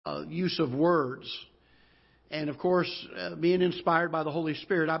use of words. And of course, being inspired by the Holy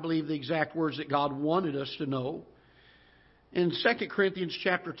Spirit, I believe the exact words that God wanted us to know. In 2 Corinthians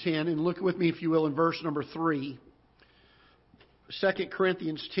chapter 10, and look with me if you will in verse number 3. 2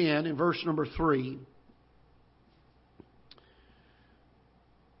 Corinthians 10 in verse number 3.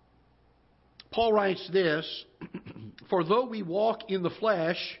 Paul writes this, "For though we walk in the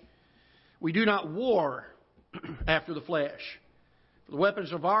flesh, we do not war after the flesh. For the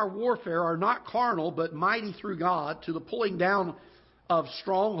weapons of our warfare are not carnal, but mighty through God to the pulling down of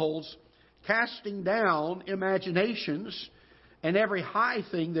strongholds, casting down imaginations, and every high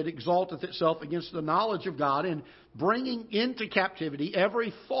thing that exalteth itself against the knowledge of God, and bringing into captivity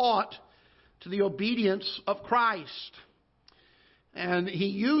every thought to the obedience of Christ." And he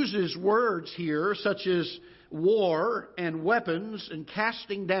uses words here such as war and weapons and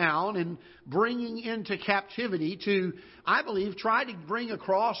casting down and bringing into captivity to, I believe, try to bring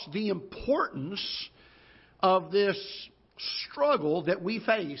across the importance of this struggle that we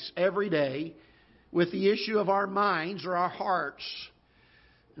face every day with the issue of our minds or our hearts,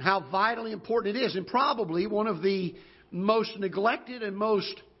 and how vitally important it is. And probably one of the most neglected and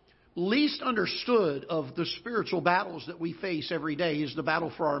most least understood of the spiritual battles that we face every day is the battle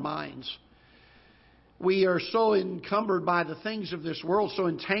for our minds. We are so encumbered by the things of this world, so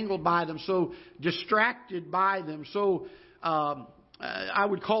entangled by them, so distracted by them, so I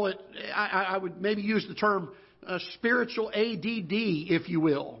would call it, I would maybe use the term spiritual ADD, if you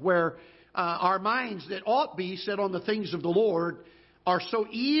will, where our minds that ought be set on the things of the Lord are so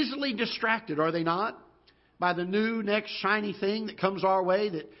easily distracted, are they not? By the new next shiny thing that comes our way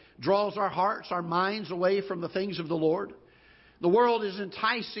that draws our hearts, our minds away from the things of the Lord. The world is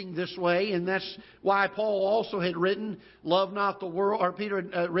enticing this way, and that's why Paul also had written, "Love not the world," or Peter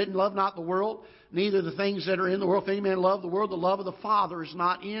had written, "Love not the world, neither the things that are in the world. If any man love the world, the love of the Father is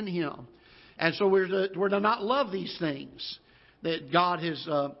not in him." And so we're to not love these things that God has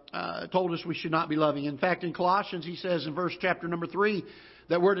told us we should not be loving. In fact, in Colossians, he says in chapter number 3,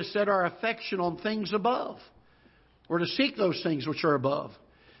 that we're to set our affection on things above. We're to seek those things which are above.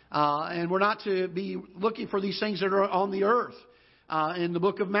 And we're not to be looking for these things that are on the earth. In the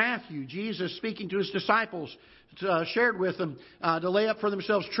book of Matthew, Jesus, speaking to his disciples, shared with them to lay up for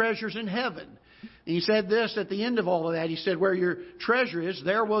themselves treasures in heaven. And he said this at the end of all of that. He said, "Where your treasure is,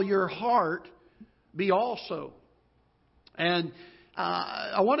 there will your heart be also." And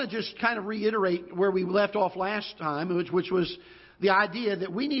I want to just kind of reiterate where we left off last time, which was the idea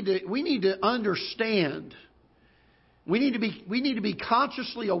that we need to understand. We need to be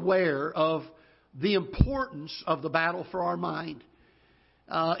consciously aware of the importance of the battle for our mind.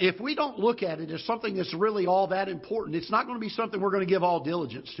 If we don't look at it as something that's really all that important, it's not going to be something we're going to give all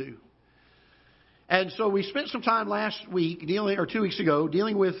diligence to. And so we spent some time last week, 2 weeks ago,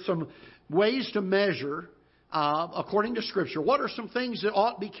 dealing with some ways to measure, according to Scripture, what are some things that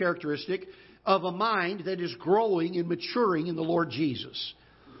ought to be characteristic of a mind that is growing and maturing in the Lord Jesus.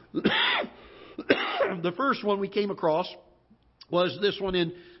 The first one we came across was this one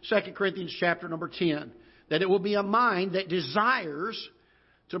in 2 Corinthians chapter number 10. That it will be a mind that desires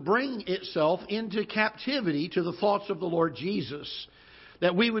to bring itself into captivity to the thoughts of the Lord Jesus.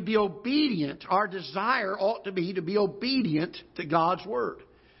 That we would be obedient. Our desire ought to be obedient to God's Word.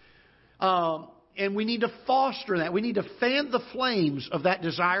 And we need to foster that. We need to fan the flames of that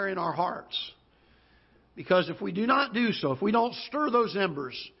desire in our hearts. Because if we do not do so, if we don't stir those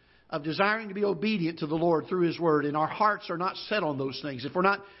embers of desiring to be obedient to the Lord through His Word, and our hearts are not set on those things, if we're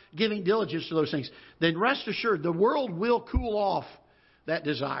not giving diligence to those things, then rest assured the world will cool off that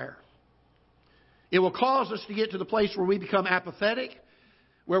desire. It will cause us to get to the place where we become apathetic,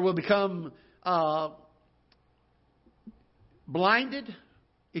 where we'll become blinded,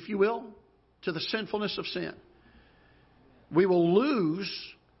 if you will, to the sinfulness of sin. We will lose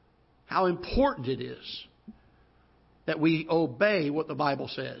how important it is that we obey what the Bible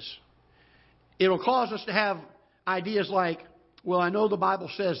says. It will cause us to have ideas like, well, I know the Bible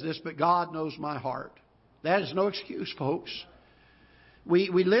says this, but God knows my heart. That is no excuse, folks. We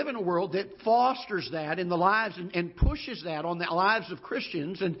live in a world that fosters that in the lives and pushes that on the lives of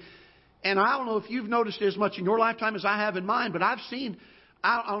Christians. And I don't know if you've noticed it as much in your lifetime as I have in mine, but I've seen,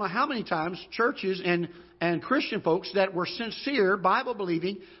 I don't know how many times, churches and Christian folks that were sincere,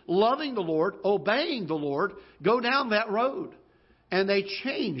 Bible-believing, loving the Lord, obeying the Lord, go down that road. And they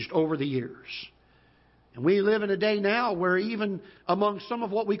changed over the years. And we live in a day now where even among some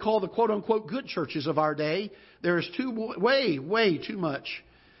of what we call the quote-unquote good churches of our day, there is way too much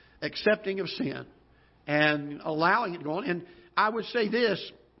accepting of sin and allowing it to go on. And I would say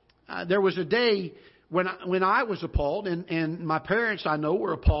this, there was a day when I was appalled, and my parents I know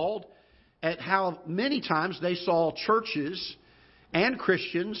were appalled at how many times they saw churches and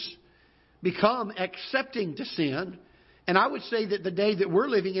Christians become accepting to sin. And I would say that the day that we're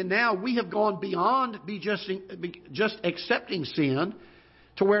living in now, we have gone beyond just accepting sin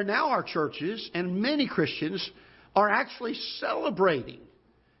to where now our churches and many Christians are actually celebrating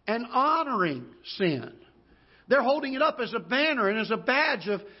and honoring sin. They're holding it up as a banner and as a badge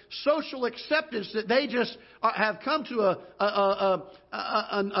of social acceptance that they just have come to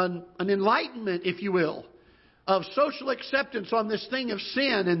an enlightenment, if you will, of social acceptance on this thing of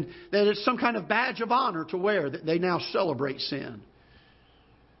sin, and that it's some kind of badge of honor to wear, that they now celebrate sin.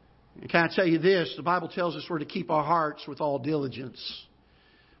 And can I tell you this? The Bible tells us we're to keep our hearts with all diligence.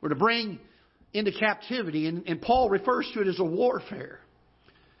 We're to bring into captivity, and Paul refers to it as a warfare.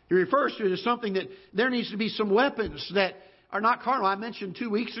 He refers to it as something that there needs to be some weapons that are not carnal. I mentioned 2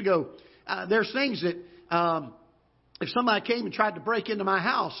 weeks ago, there's things that if somebody came and tried to break into my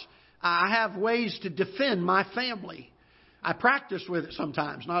house, I have ways to defend my family. I practice with it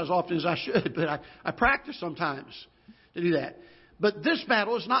sometimes, not as often as I should, but I practice sometimes to do that. But this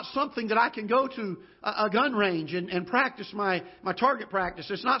battle is not something that I can go to a gun range and practice my target practice.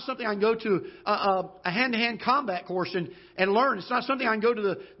 It's not something I can go to a hand-to-hand combat course and learn. It's not something I can go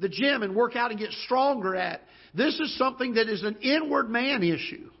to the gym and work out and get stronger at. This is something that is an inward man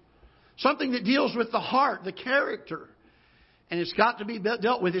issue. Something that deals with the heart, the character. And it's got to be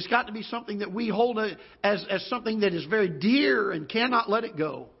dealt with. It's got to be something that we hold as something that is very dear and cannot let it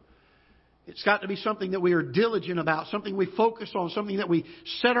go. It's got to be something that we are diligent about, something we focus on, something that we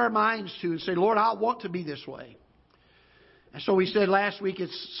set our minds to and say, Lord, I want to be this way. And so we said last week,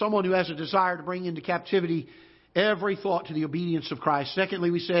 it's someone who has a desire to bring into captivity every thought to the obedience of Christ.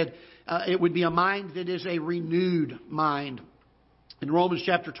 Secondly, we said it would be a mind that is a renewed mind. In Romans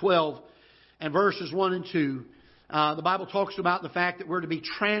chapter 12 and verses 1 and 2, the Bible talks about the fact that we're to be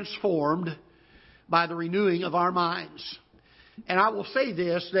transformed by the renewing of our minds. And I will say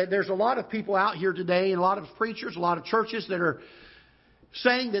this, that there's a lot of people out here today and a lot of preachers, a lot of churches that are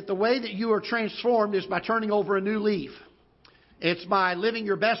saying that the way that you are transformed is by turning over a new leaf. It's by living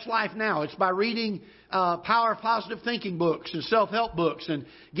your best life now. It's by reading power of positive thinking books and self-help books and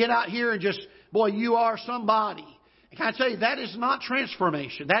get out here and just, boy, you are somebody. And can I tell you, that is not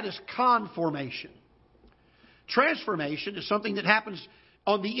transformation. That is conformation. Transformation is something that happens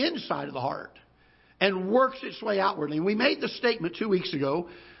on the inside of the heart and works its way outwardly. And we made the statement 2 weeks ago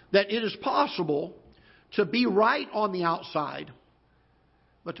that it is possible to be right on the outside,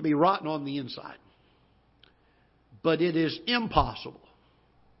 but to be rotten on the inside. But it is impossible.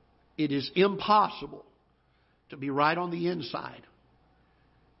 It is impossible to be right on the inside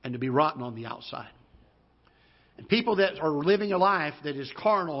and to be rotten on the outside. And people that are living a life that is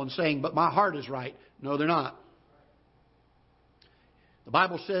carnal and saying, but my heart is right. No, they're not. The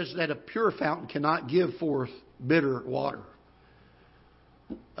Bible says that a pure fountain cannot give forth bitter water.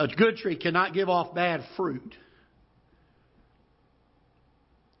 A good tree cannot give off bad fruit.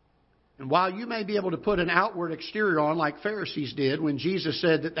 And while you may be able to put an outward exterior on like Pharisees did when Jesus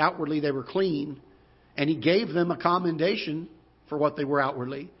said that outwardly they were clean, and He gave them a commendation for what they were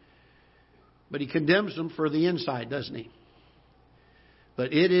outwardly, but He condemns them for the inside, doesn't He?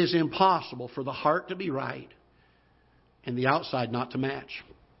 But it is impossible for the heart to be right and the outside not to match.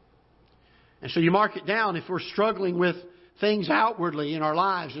 And so you mark it down. If we're struggling with things outwardly in our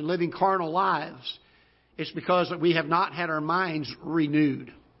lives and living carnal lives, it's because we have not had our minds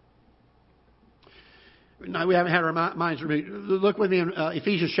renewed. No, we haven't had our minds renewed. Look with me in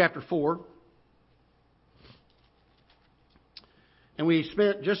Ephesians chapter 4. And we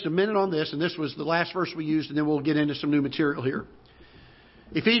spent just a minute on this, and this was the last verse we used, and then we'll get into some new material here.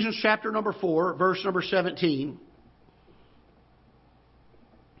 Ephesians chapter number 4, verse number 17.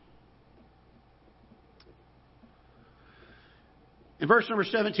 In verse number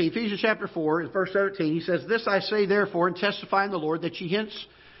 17, Ephesians chapter 4, in verse 17, he says, This I say therefore, and testify in the Lord, that ye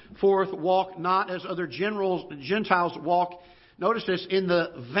henceforth walk not as other Gentiles walk. Notice this, in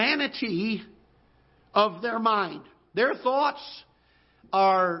the vanity of their mind. Their thoughts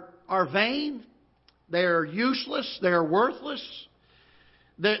are vain. They're useless. They're worthless.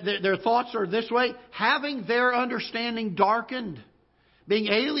 Their thoughts are this way, having their understanding darkened, being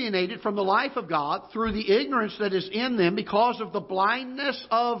alienated from the life of God through the ignorance that is in them because of the blindness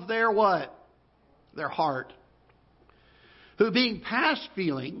of their what? Their heart. Who being past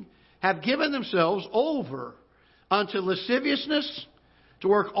feeling have given themselves over unto lasciviousness to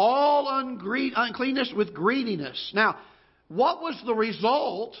work all uncleanness with greediness. Now, what was the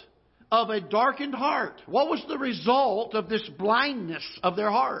result of a darkened heart? What was the result of this blindness of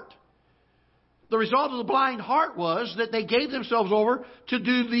their heart? The result of the blind heart was that they gave themselves over to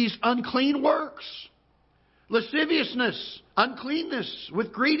do these unclean works. Lasciviousness, uncleanness,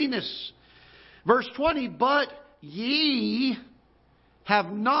 with greediness. Verse 20, but ye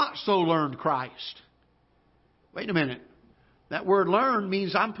have not so learned Christ. Wait a minute. That word learn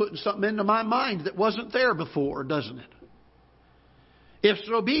means I'm putting something into my mind that wasn't there before, doesn't it? If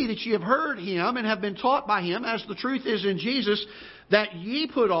so be that ye have heard Him and have been taught by Him, as the truth is in Jesus, that ye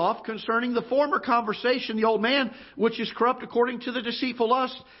put off concerning the former conversation, the old man, which is corrupt according to the deceitful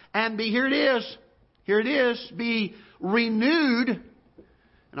lust, and be, here it is, be renewed,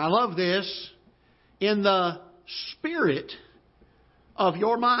 and I love this, in the spirit of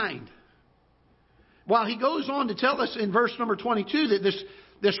your mind. While he goes on to tell us in verse number 22 that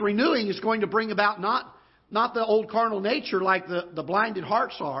this renewing is going to bring about not the old carnal nature like the blinded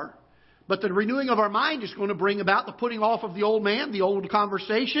hearts are, but the renewing of our mind is going to bring about the putting off of the old man, the old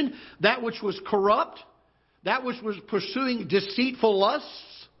conversation, that which was corrupt, that which was pursuing deceitful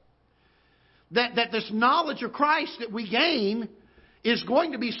lusts. That this knowledge of Christ that we gain is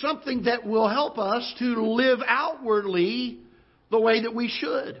going to be something that will help us to live outwardly the way that we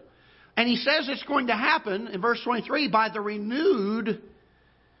should. And he says it's going to happen in verse 23 by being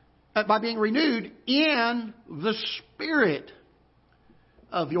renewed in the spirit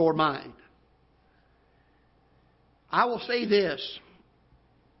of your mind. I will say this,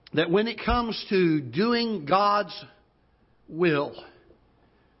 that when it comes to doing God's will,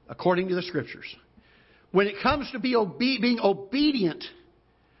 according to the Scriptures, when it comes to being obedient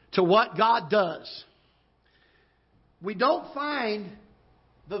to what God does, we don't find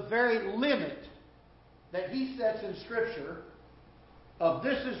the very limit that He sets in Scripture of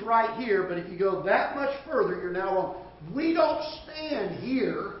this is right here, but if you go that much further, you're now wrong. We don't stand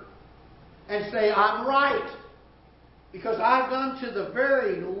here and say, I'm right, because I've done to the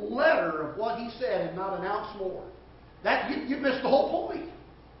very letter of what He said and not an ounce more. You missed the whole point.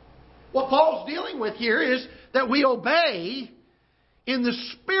 What Paul's dealing with here is that we obey in the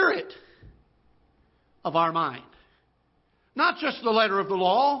spirit of our mind. Not just the letter of the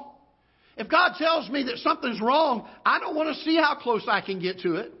law. If God tells me that something's wrong, I don't want to see how close I can get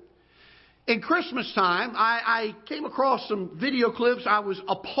to it. In Christmas time, I came across some video clips. I was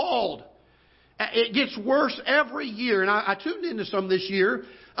appalled. It gets worse every year. And I tuned into some this year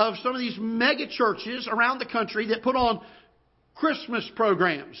of some of these mega churches around the country that put on Christmas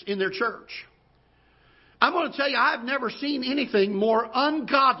programs in their church. I'm going to tell you, I've never seen anything more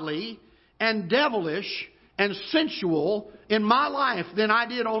ungodly and devilish and sensual in my life than I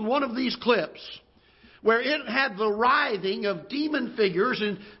did on one of these clips, where it had the writhing of demon figures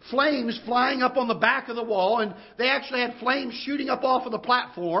and flames flying up on the back of the wall, and they actually had flames shooting up off of the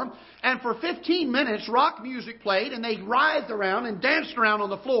platform. And for 15 minutes, rock music played, and they writhed around and danced around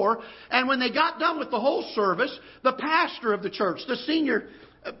on the floor. And when they got done with the whole service, the pastor of the church,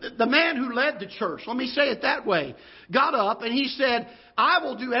 the man who led the church, let me say it that way, got up and he said, I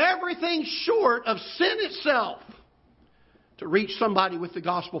will do everything short of sin itself to reach somebody with the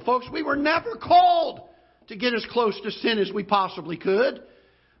gospel. Folks, we were never called to get as close to sin as we possibly could.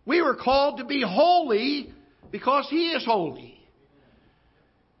 We were called to be holy because He is holy.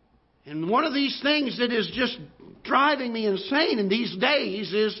 And one of these things that is just driving me insane in these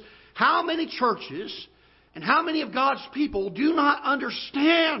days is how many churches and how many of God's people do not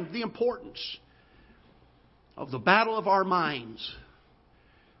understand the importance of the battle of our minds.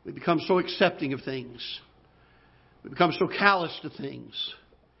 We become so accepting of things. We become so callous to things.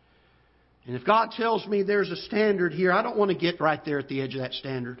 And if God tells me there's a standard here, I don't want to get right there at the edge of that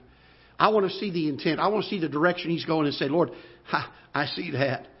standard. I want to see the intent. I want to see the direction He's going and say, Lord, I see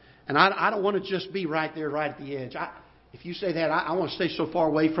that. And I don't want to just be right there, right at the edge. If you say that, I want to stay so far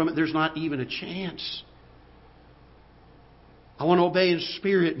away from it, there's not even a chance. I want to obey in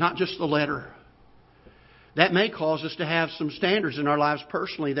spirit, not just the letter. That may cause us to have some standards in our lives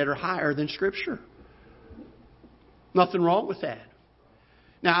personally that are higher than Scripture. Nothing wrong with that.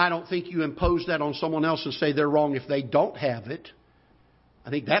 Now, I don't think you impose that on someone else and say they're wrong if they don't have it. I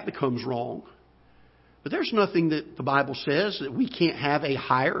think that becomes wrong. But there's nothing that the Bible says that we can't have a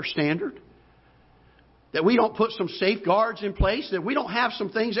higher standard. That we don't put some safeguards in place. That we don't have some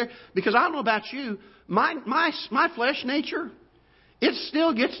things there. Because I don't know about you, my flesh nature, it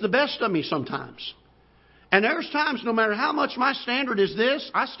still gets the best of me sometimes. And there's times, no matter how much my standard is this,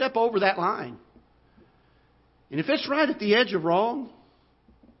 I step over that line. And if it's right at the edge of wrong,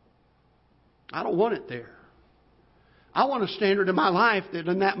 I don't want it there. I want a standard in my life that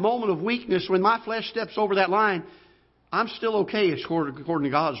in that moment of weakness, when my flesh steps over that line, I'm still okay according to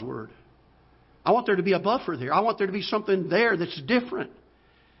God's Word. I want there to be a buffer there. I want there to be something there that's different.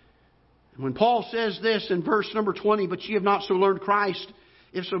 When Paul says this in verse number 20, but ye have not so learned Christ,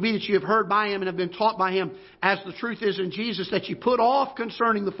 if so be that ye have heard by Him and have been taught by Him, as the truth is in Jesus, that ye put off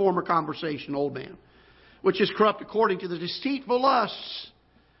concerning the former conversation, old man, which is corrupt according to the deceitful lusts,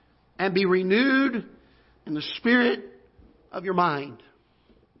 and be renewed in the spirit of your mind.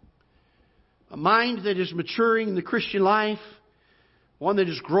 A mind that is maturing in the Christian life, one that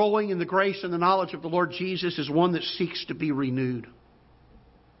is growing in the grace and the knowledge of the Lord Jesus, is one that seeks to be renewed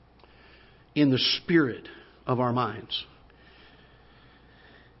in the spirit of our minds.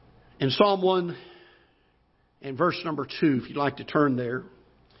 In Psalm 1 and verse number 2, if you'd like to turn there,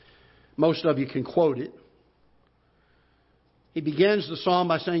 most of you can quote it. He begins the psalm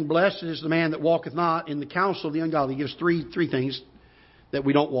by saying, blessed is the man that walketh not in the counsel of the ungodly. He gives three things that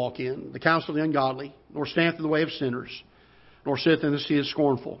we don't walk in. The counsel of the ungodly, nor standeth in the way of sinners, nor sitteth in the seat of the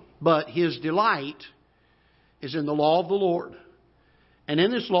scornful. But his delight is in the law of the Lord. And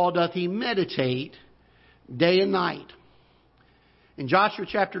in this law doth he meditate day and night. In Joshua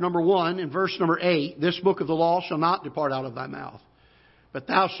chapter number 1 and verse number 8, this book of the law shall not depart out of thy mouth, but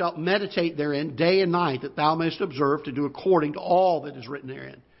thou shalt meditate therein day and night, that thou mayest observe to do according to all that is written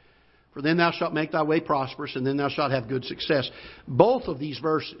therein. For then thou shalt make thy way prosperous, and then thou shalt have good success. Both of these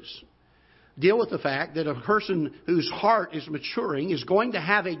verses deal with the fact that a person whose heart is maturing is going to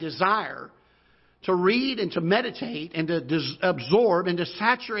have a desire to read and to meditate and to absorb and to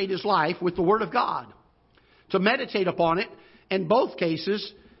saturate his life with the Word of God. To meditate upon it, in both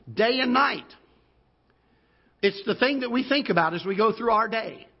cases, day and night. It's the thing that we think about as we go through our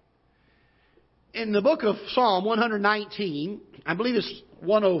day. In the book of Psalm 119, I believe it's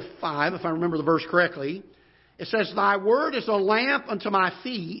 105, if I remember the verse correctly, it says, thy word is a lamp unto my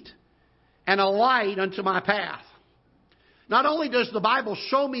feet and a light unto my path. Not only does the Bible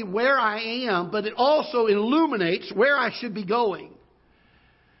show me where I am, but it also illuminates where I should be going.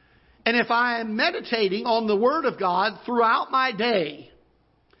 And if I am meditating on the Word of God throughout my day,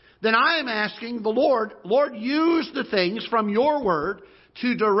 then I am asking the Lord, Lord, use the things from your Word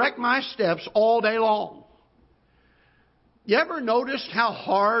to direct my steps all day long. You ever noticed how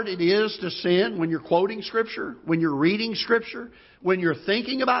hard it is to sin when you're quoting Scripture, when you're reading Scripture, when you're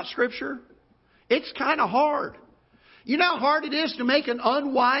thinking about Scripture? It's kind of hard. You know how hard it is to make an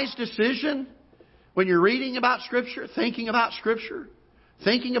unwise decision when you're reading about Scripture, thinking about Scripture,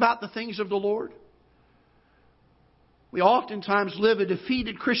 thinking about the things of the Lord? We oftentimes live a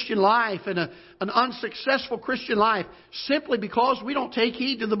defeated Christian life and an unsuccessful Christian life simply because we don't take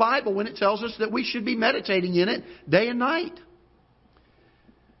heed to the Bible when it tells us that we should be meditating in it day and night.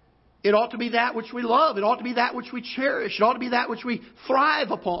 It ought to be that which we love. It ought to be that which we cherish. It ought to be that which we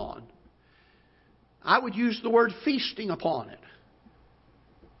thrive upon. I would use the word feasting upon it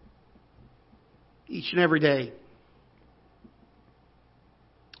each and every day.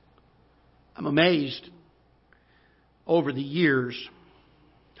 I'm amazed over the years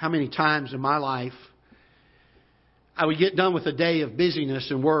how many times in my life I would get done with a day of busyness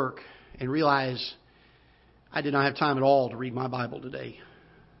and work and realize I did not have time at all to read my Bible today.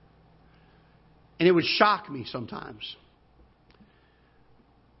 And it would shock me sometimes.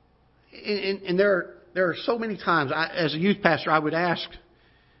 And there are so many times, as a youth pastor, I would ask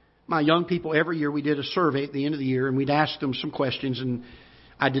my young people every year. We did a survey at the end of the year, and we'd ask them some questions, and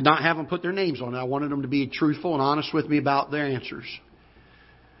I did not have them put their names on it. I wanted them to be truthful and honest with me about their answers.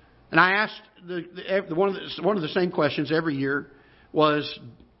 And I asked one of the same questions every year was,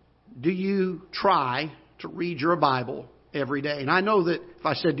 do you try to read your Bible every day? And I know that if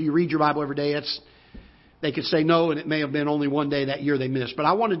I said, do you read your Bible every day, they could say no, and it may have been only one day that year they missed. But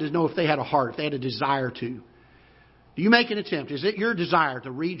I wanted to know if they had a heart, if they had a desire to. Do you make an attempt? Is it your desire to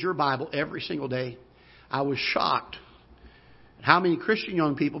read your Bible every single day? I was shocked at how many Christian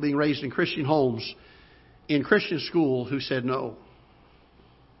young people being raised in Christian homes, in Christian school, who said no.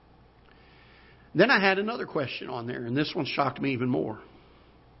 Then I had another question on there, and this one shocked me even more.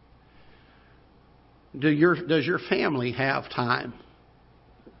 Does your family have time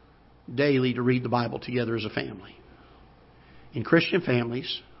daily to read the Bible together as a family? In Christian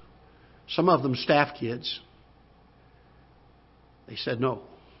families, some of them staff kids, they said no.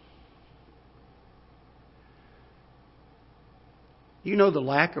 You know, the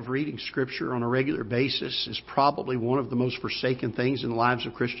lack of reading Scripture on a regular basis is probably one of the most forsaken things in the lives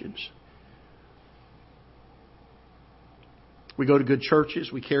of Christians. We go to good churches,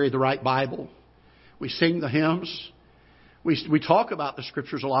 we carry the right Bible, we sing the hymns, we talk about the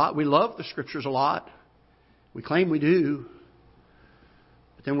Scriptures a lot, we love the Scriptures a lot, we claim we do,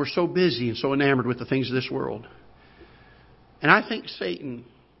 but then we're so busy and so enamored with the things of this world. And I think Satan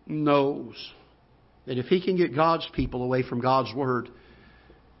knows that if he can get God's people away from God's Word,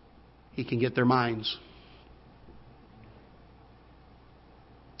 he can get their minds.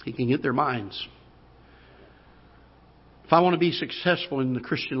 He can get their minds. If I want to be successful in the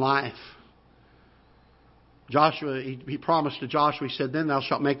Christian life, Joshua, he promised to Joshua, he said, then thou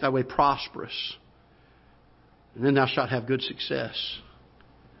shalt make thy way prosperous. And then thou shalt have good success.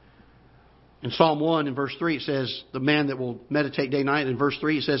 In Psalm 1 in verse 3 it says, the man that will meditate day and night. In verse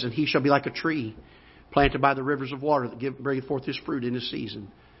 3 it says, and he shall be like a tree planted by the rivers of water that bringeth forth his fruit in his season.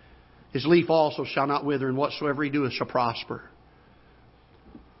 His leaf also shall not wither, and whatsoever he doeth shall prosper.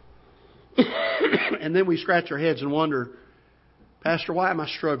 And then we scratch our heads and wonder, Pastor, why am I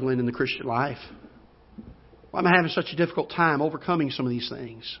struggling in the Christian life? Why am I having such a difficult time overcoming some of these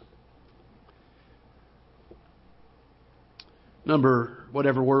things? Number,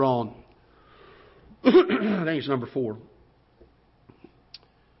 whatever we're on. I think it's number 4.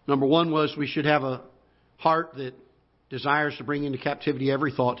 Number 1 was we should have a heart that desires to bring into captivity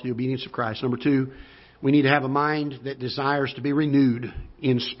every thought to the obedience of Christ. Number 2, we need to have a mind that desires to be renewed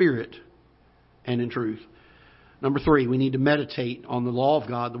in spirit and in truth. Number 3, we need to meditate on the law of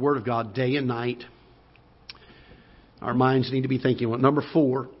God, the Word of God, day and night. Our minds need to be thinking. Number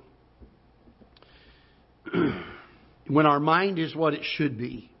 4, when our mind is what it should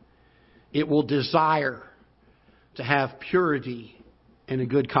be, it will desire to have purity and a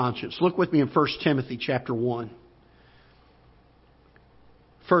good conscience. Look with me in 1 Timothy chapter 1.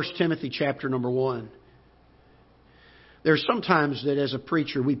 1 Timothy chapter number 1. There's sometimes that as a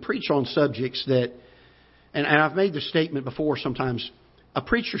preacher, we preach on subjects that, and I've made the statement before sometimes, a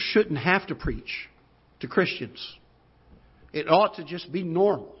preacher shouldn't have to preach to Christians. It ought to just be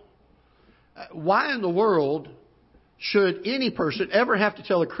normal. Why in the world should any person ever have to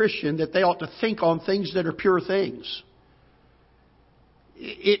tell a Christian that they ought to think on things that are pure things?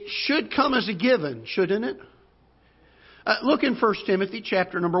 It should come as a given, shouldn't it? Look in 1 Timothy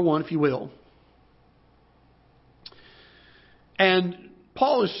chapter number 1, if you will. And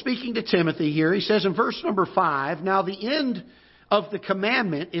Paul is speaking to Timothy here. He says in verse number 5, now the end of the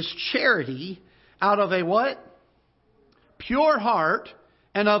commandment is charity out of a what? Pure heart,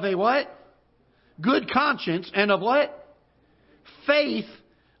 and of a what? Good conscience, and of what? Faith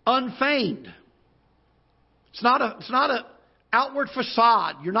unfeigned. It's not a outward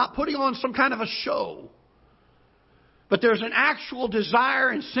facade. You're not putting on some kind of a show. But there's an actual desire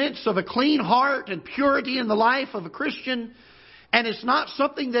and sense of a clean heart and purity in the life of a Christian. And it's not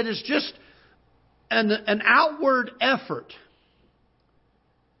something that is just an outward effort.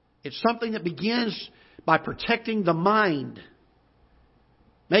 It's something that begins by protecting the mind.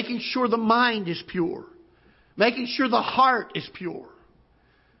 Making sure the mind is pure. Making sure the heart is pure.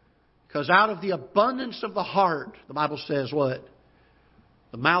 Because out of the abundance of the heart, the Bible says what?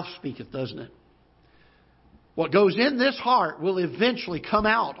 The mouth speaketh, doesn't it? What goes in this heart will eventually come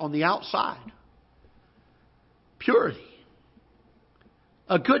out on the outside. Purity.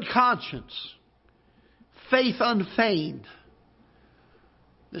 A good conscience. Faith unfeigned.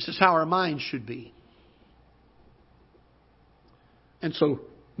 This is how our minds should be. And so,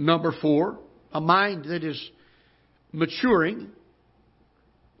 number 4, a mind that is maturing,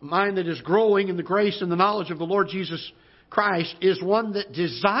 a mind that is growing in the grace and the knowledge of the Lord Jesus Christ, is one that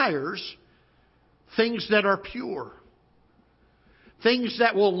desires things that are pure. Things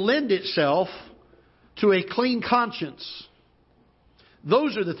that will lend itself to a clean conscience.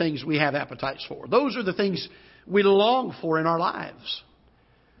 Those are the things we have appetites for. Those are the things we long for in our lives.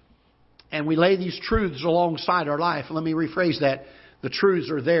 And we lay these truths alongside our life. Let me rephrase that. The truths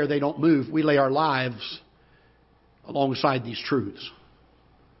are there. They don't move. We lay our lives alongside these truths.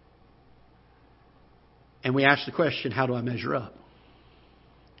 And we ask the question, how do I measure up?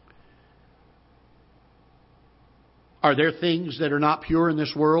 Are there things that are not pure in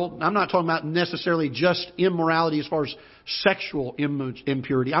this world? I'm not talking about necessarily just immorality as far as sexual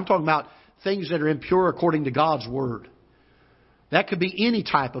impurity. I'm talking about things that are impure according to God's Word. That could be any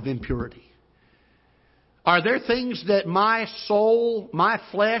type of impurity. Are there things that my soul, my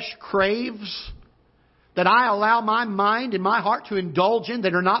flesh craves, that I allow my mind and my heart to indulge in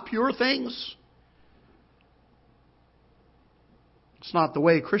that are not pure things? It's not the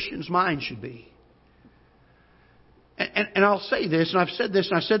way a Christian's mind should be. And I'll say this, and I've said this,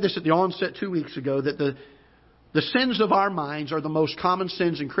 and I said this at the onset 2 weeks ago, that the sins of our minds are the most common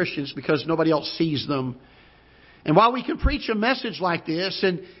sins in Christians because nobody else sees them. And while we can preach a message like this,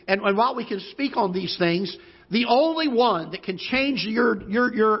 and while we can speak on these things, the only one that can change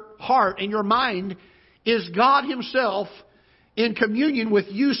your heart and your mind is God Himself in communion with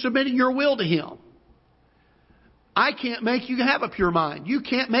you submitting your will to Him. I can't make you have a pure mind. You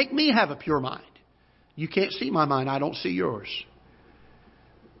can't make me have a pure mind. You can't see my mind. I don't see yours.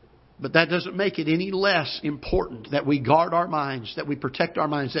 But that doesn't make it any less important that we guard our minds, that we protect our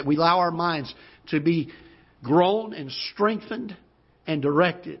minds, that we allow our minds to be grown and strengthened and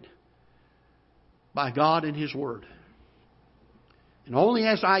directed by God and His Word. And only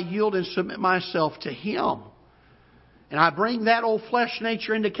as I yield and submit myself to Him, and I bring that old flesh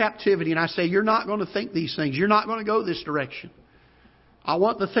nature into captivity, and I say, you're not going to think these things. You're not going to go this direction. I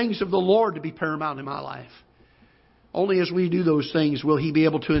want the things of the Lord to be paramount in my life. Only as we do those things will He be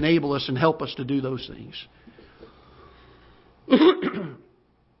able to enable us and help us to do those things.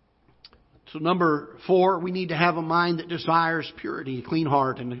 So number 4, we need to have a mind that desires purity, a clean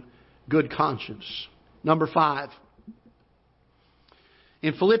heart, and a good conscience. Number 5.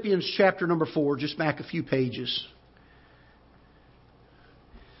 In Philippians chapter number 4, just back a few pages.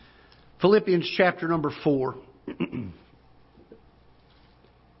 Philippians chapter number 4.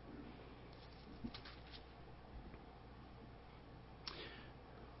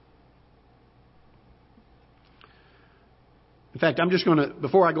 In fact, I'm just going to,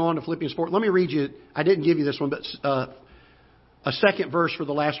 before I go on to Philippians 4, let me read you, I didn't give you this one, but a second verse for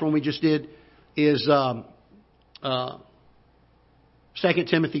the last one we just did is 2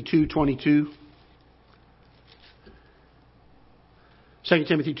 Timothy 2:22. 2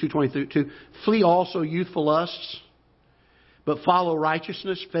 Timothy 2:22. Flee also youthful lusts, but follow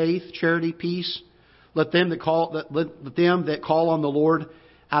righteousness, faith, charity, peace. Let them that call on the Lord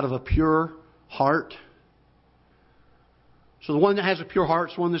out of a pure heart. So the one that has a pure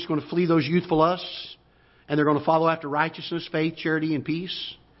heart is the one that's going to flee those youthful lusts, and they're going to follow after righteousness, faith, charity, and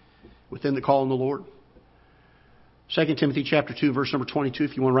peace with them that call on the Lord. 2 Timothy chapter 2, verse number 22,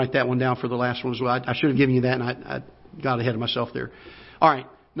 if you want to write that one down for the last one as well. I should have given you that, and I got ahead of myself there. All right,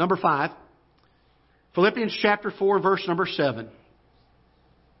 number 5. Philippians chapter 4, verse number 7.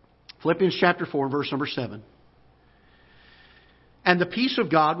 Philippians chapter 4, verse number 7. And the peace of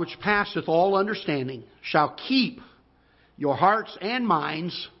God, which passeth all understanding, shall keep your hearts and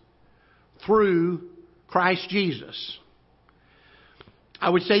minds through Christ Jesus. I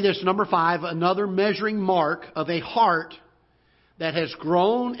would say this, number 5, another measuring mark of a heart that has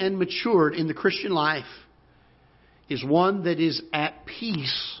grown and matured in the Christian life is one that is at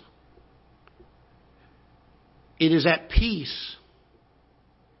peace. It is at peace.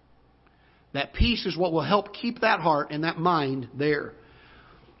 That peace is what will help keep that heart and that mind there.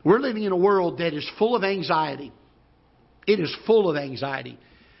 We're living in a world that is full of anxiety. It is full of anxiety.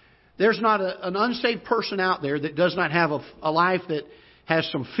 There's not an unsaved person out there that does not have a life that has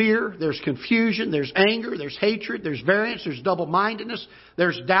some fear. There's confusion. There's anger. There's hatred. There's variance. There's double-mindedness.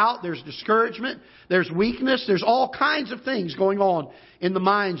 There's doubt. There's discouragement. There's weakness. There's all kinds of things going on in the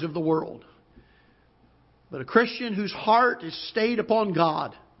minds of the world. But a Christian whose heart is stayed upon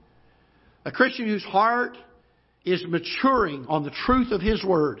God, a Christian whose heart is maturing on the truth of His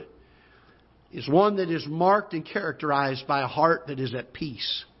Word, is one that is marked and characterized by a heart that is at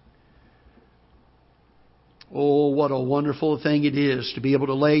peace. Oh, what a wonderful thing it is to be able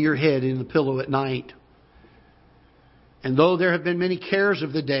to lay your head in the pillow at night. And though there have been many cares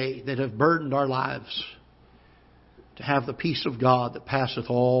of the day that have burdened our lives, to have the peace of God that passeth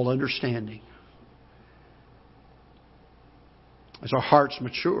all understanding. As our hearts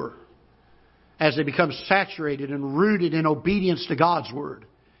mature, as they become saturated and rooted in obedience to God's Word,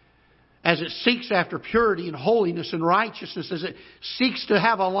 as it seeks after purity and holiness and righteousness, as it seeks to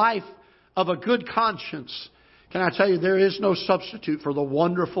have a life of a good conscience, can I tell you, there is no substitute for the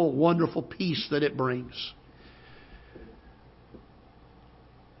wonderful, wonderful peace that it brings.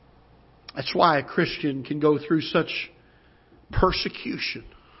 That's why a Christian can go through such persecution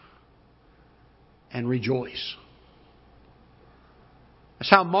and rejoice. That's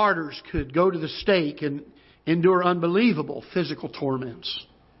how martyrs could go to the stake and endure unbelievable physical torments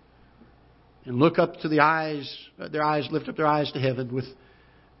and look up to lift up their eyes to heaven with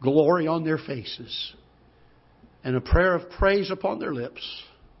glory on their faces and a prayer of praise upon their lips,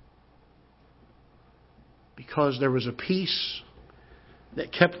 because there was a peace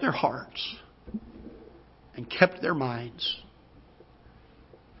that kept their hearts and kept their minds.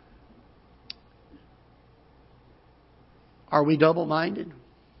 Are we double-minded?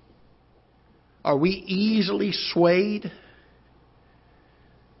 Are we easily swayed?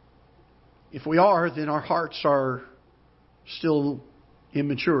 If we are, then our hearts are still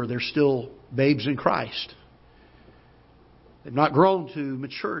immature. They're still babes in Christ. They've not grown to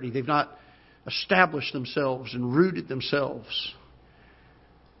maturity. They've not established themselves and rooted themselves.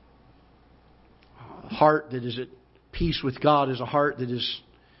 A heart that is at peace with God is a heart that is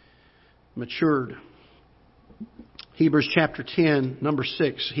matured. Hebrews chapter 10, number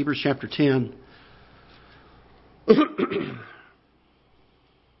 6. Hebrews chapter 10.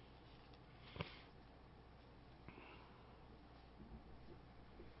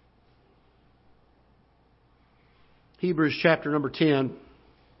 Hebrews chapter number 10.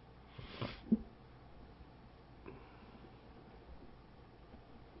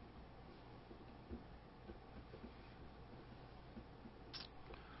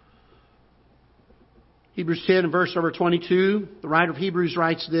 Hebrews 10 and verse number 22, the writer of Hebrews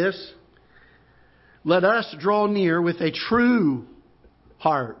writes this: "Let us draw near with a true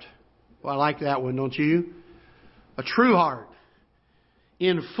heart." Well, I like that one, don't you? A true heart,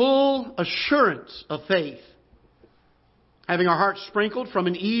 in full assurance of faith, having our hearts sprinkled from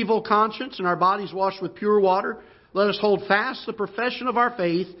an evil conscience and our bodies washed with pure water. Let us hold fast the profession of our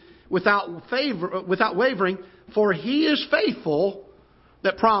faith without wavering, for He is faithful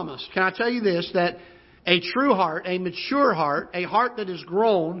that promised. Can I tell you this, that a true heart, a mature heart, a heart that is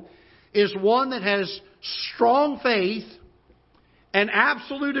grown, is one that has strong faith and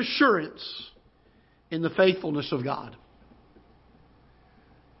absolute assurance in the faithfulness of God.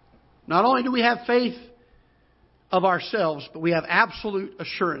 Not only do we have faith of ourselves, but we have absolute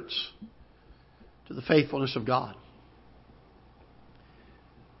assurance to the faithfulness of God.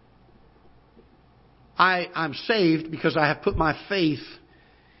 I'm saved because I have put my faith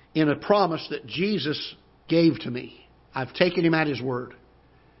in a promise that Jesus gave to me. I've taken Him at His word.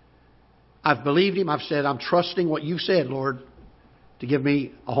 I've believed Him. I've said, I'm trusting what You've said, Lord, to give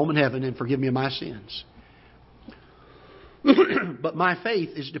me a home in heaven and forgive me of my sins. But my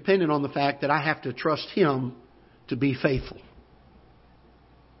faith is dependent on the fact that I have to trust Him to be faithful.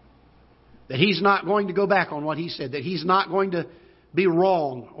 That He's not going to go back on what He said. That He's not going to be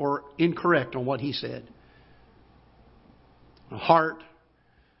wrong or incorrect on what He said. A heart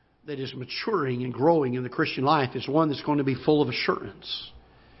that is maturing and growing in the Christian life is one that's going to be full of assurance.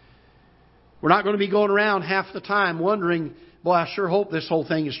 We're not going to be going around half the time wondering, boy, I sure hope this whole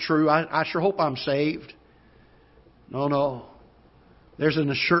thing is true. I sure hope I'm saved. No. There's an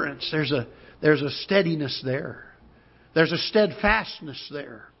assurance. There's a steadiness there. There's a steadfastness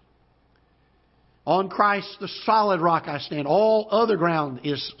there. On Christ, the solid rock I stand. All other ground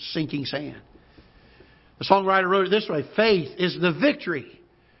is sinking sand. The songwriter wrote it this way: faith is the victory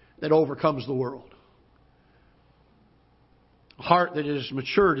that overcomes the world. A heart that is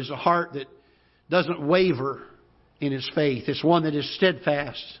matured is a heart that doesn't waver in its faith. It's one that is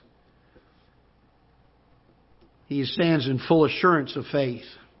steadfast. He stands in full assurance of faith.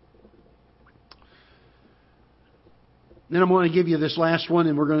 Then I'm going to give you this last one,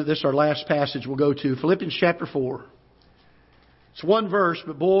 and this is our last passage we'll go to. Philippians chapter 4. It's one verse,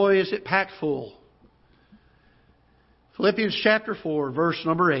 but boy, is it packed full. Philippians chapter 4, verse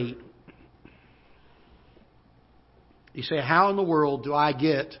number 8. You say, how in the world do I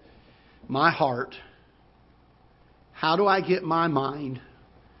get my heart, how do I get my mind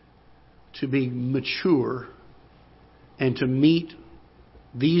to be mature and to meet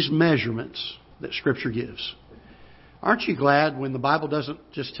these measurements that Scripture gives? Aren't you glad when the Bible doesn't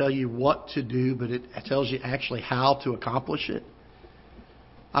just tell you what to do, but it tells you actually how to accomplish it?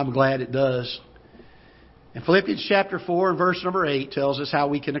 I'm glad it does. And Philippians chapter 4 and verse number 8 tells us how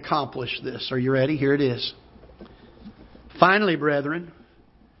we can accomplish this. Are you ready? Here it is. Finally, brethren,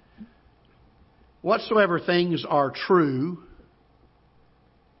 whatsoever things are true,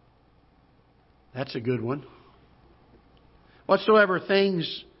 that's a good one. Whatsoever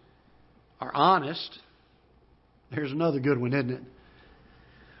things are honest, there's another good one, isn't it?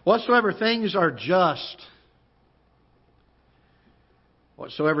 Whatsoever things are just,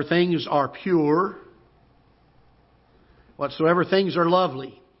 whatsoever things are pure, whatsoever things are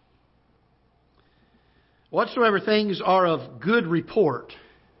lovely, whatsoever things are of good report,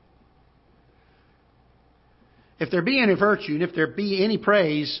 if there be any virtue and if there be any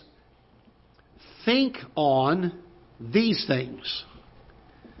praise, think on these things.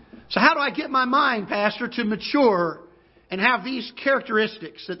 So how do I get my mind, Pastor, to mature and have these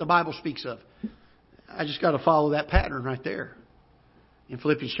characteristics that the Bible speaks of? I just got to follow that pattern right there in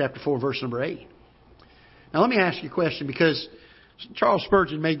Philippians chapter 4, verse number 8. Now let me ask you a question, because Charles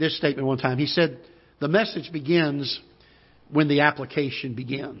Spurgeon made this statement one time. He said, the message begins when the application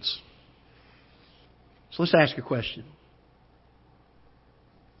begins. So let's ask a question.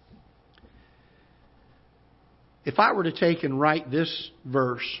 If I were to take and write this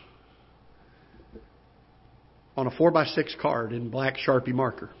verse on a 4x6 card in black Sharpie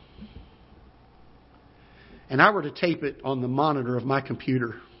marker, and I were to tape it on the monitor of my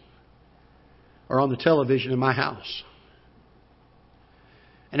computer or on the television in my house,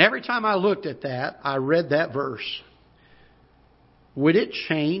 and every time I looked at that, I read that verse, would it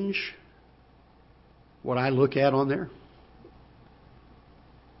change what I look at on there?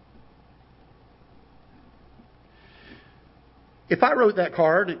 If I wrote that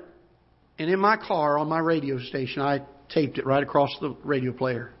card And in my car, on my radio station, I taped it right across the radio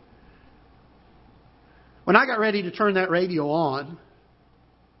player. When I got ready to turn that radio on,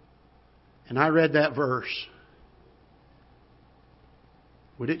 and I read that verse,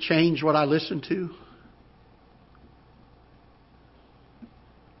 would it change what I listened to?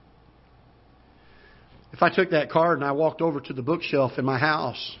 If I took that card and I walked over to the bookshelf in my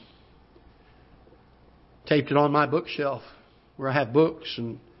house, taped it on my bookshelf where I have books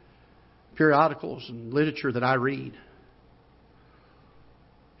and periodicals and literature that I read.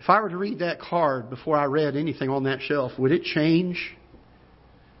 If I were to read that card before I read anything on that shelf, would it change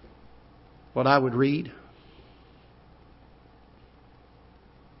what I would read?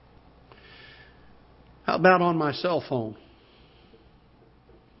 How about on my cell phone?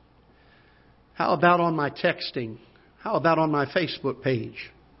 How about on my texting? How about on my Facebook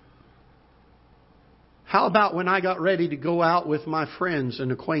page? How about when I got ready to go out with my friends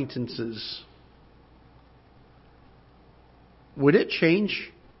and acquaintances? Would it change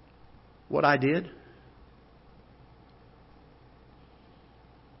what I did?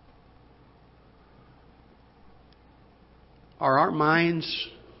 Are our minds,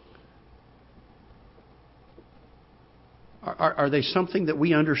 are they something that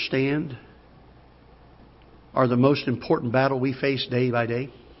we understand are the most important battle we face day by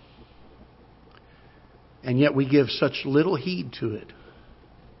day? And yet we give such little heed to it.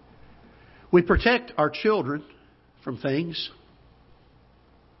 We protect our children from things.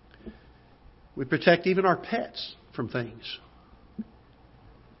 We protect even our pets from things.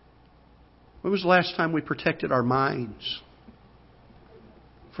 When was the last time we protected our minds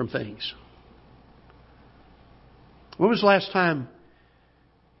from things? When was the last time,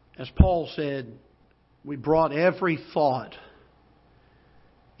 as Paul said, we brought every thought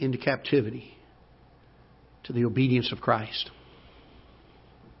into captivity to the obedience of Christ?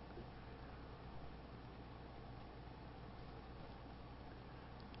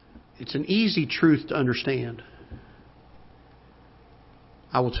 It's an easy truth to understand.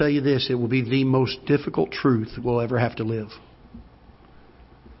 I will tell you this, it will be the most difficult truth we'll ever have to live.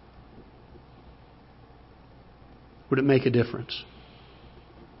 Would it make a difference?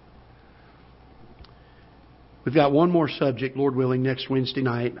 We've got one more subject, Lord willing, next Wednesday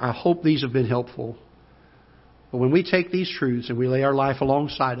night. I hope these have been helpful. But when we take these truths and we lay our life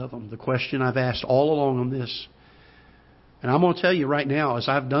alongside of them, the question I've asked all along on this, and I'm going to tell you right now, as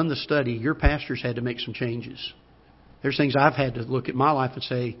I've done the study, your pastors had to make some changes. There's things I've had to look at my life and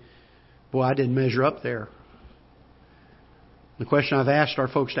say, boy, I didn't measure up there. The question I've asked our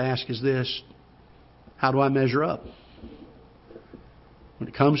folks to ask is this: how do I measure up? When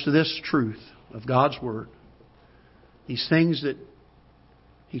it comes to this truth of God's Word, these things that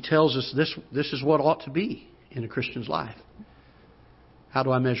He tells us this is what ought to be in a Christian's life. How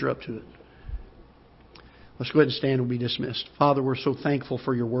do I measure up to it? Let's go ahead and stand and be dismissed. Father, we're so thankful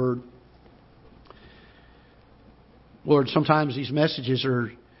for Your Word. Lord, sometimes these messages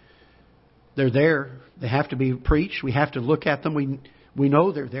they're there. They have to be preached. We have to look at them. We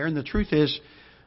know they're there. And the truth is,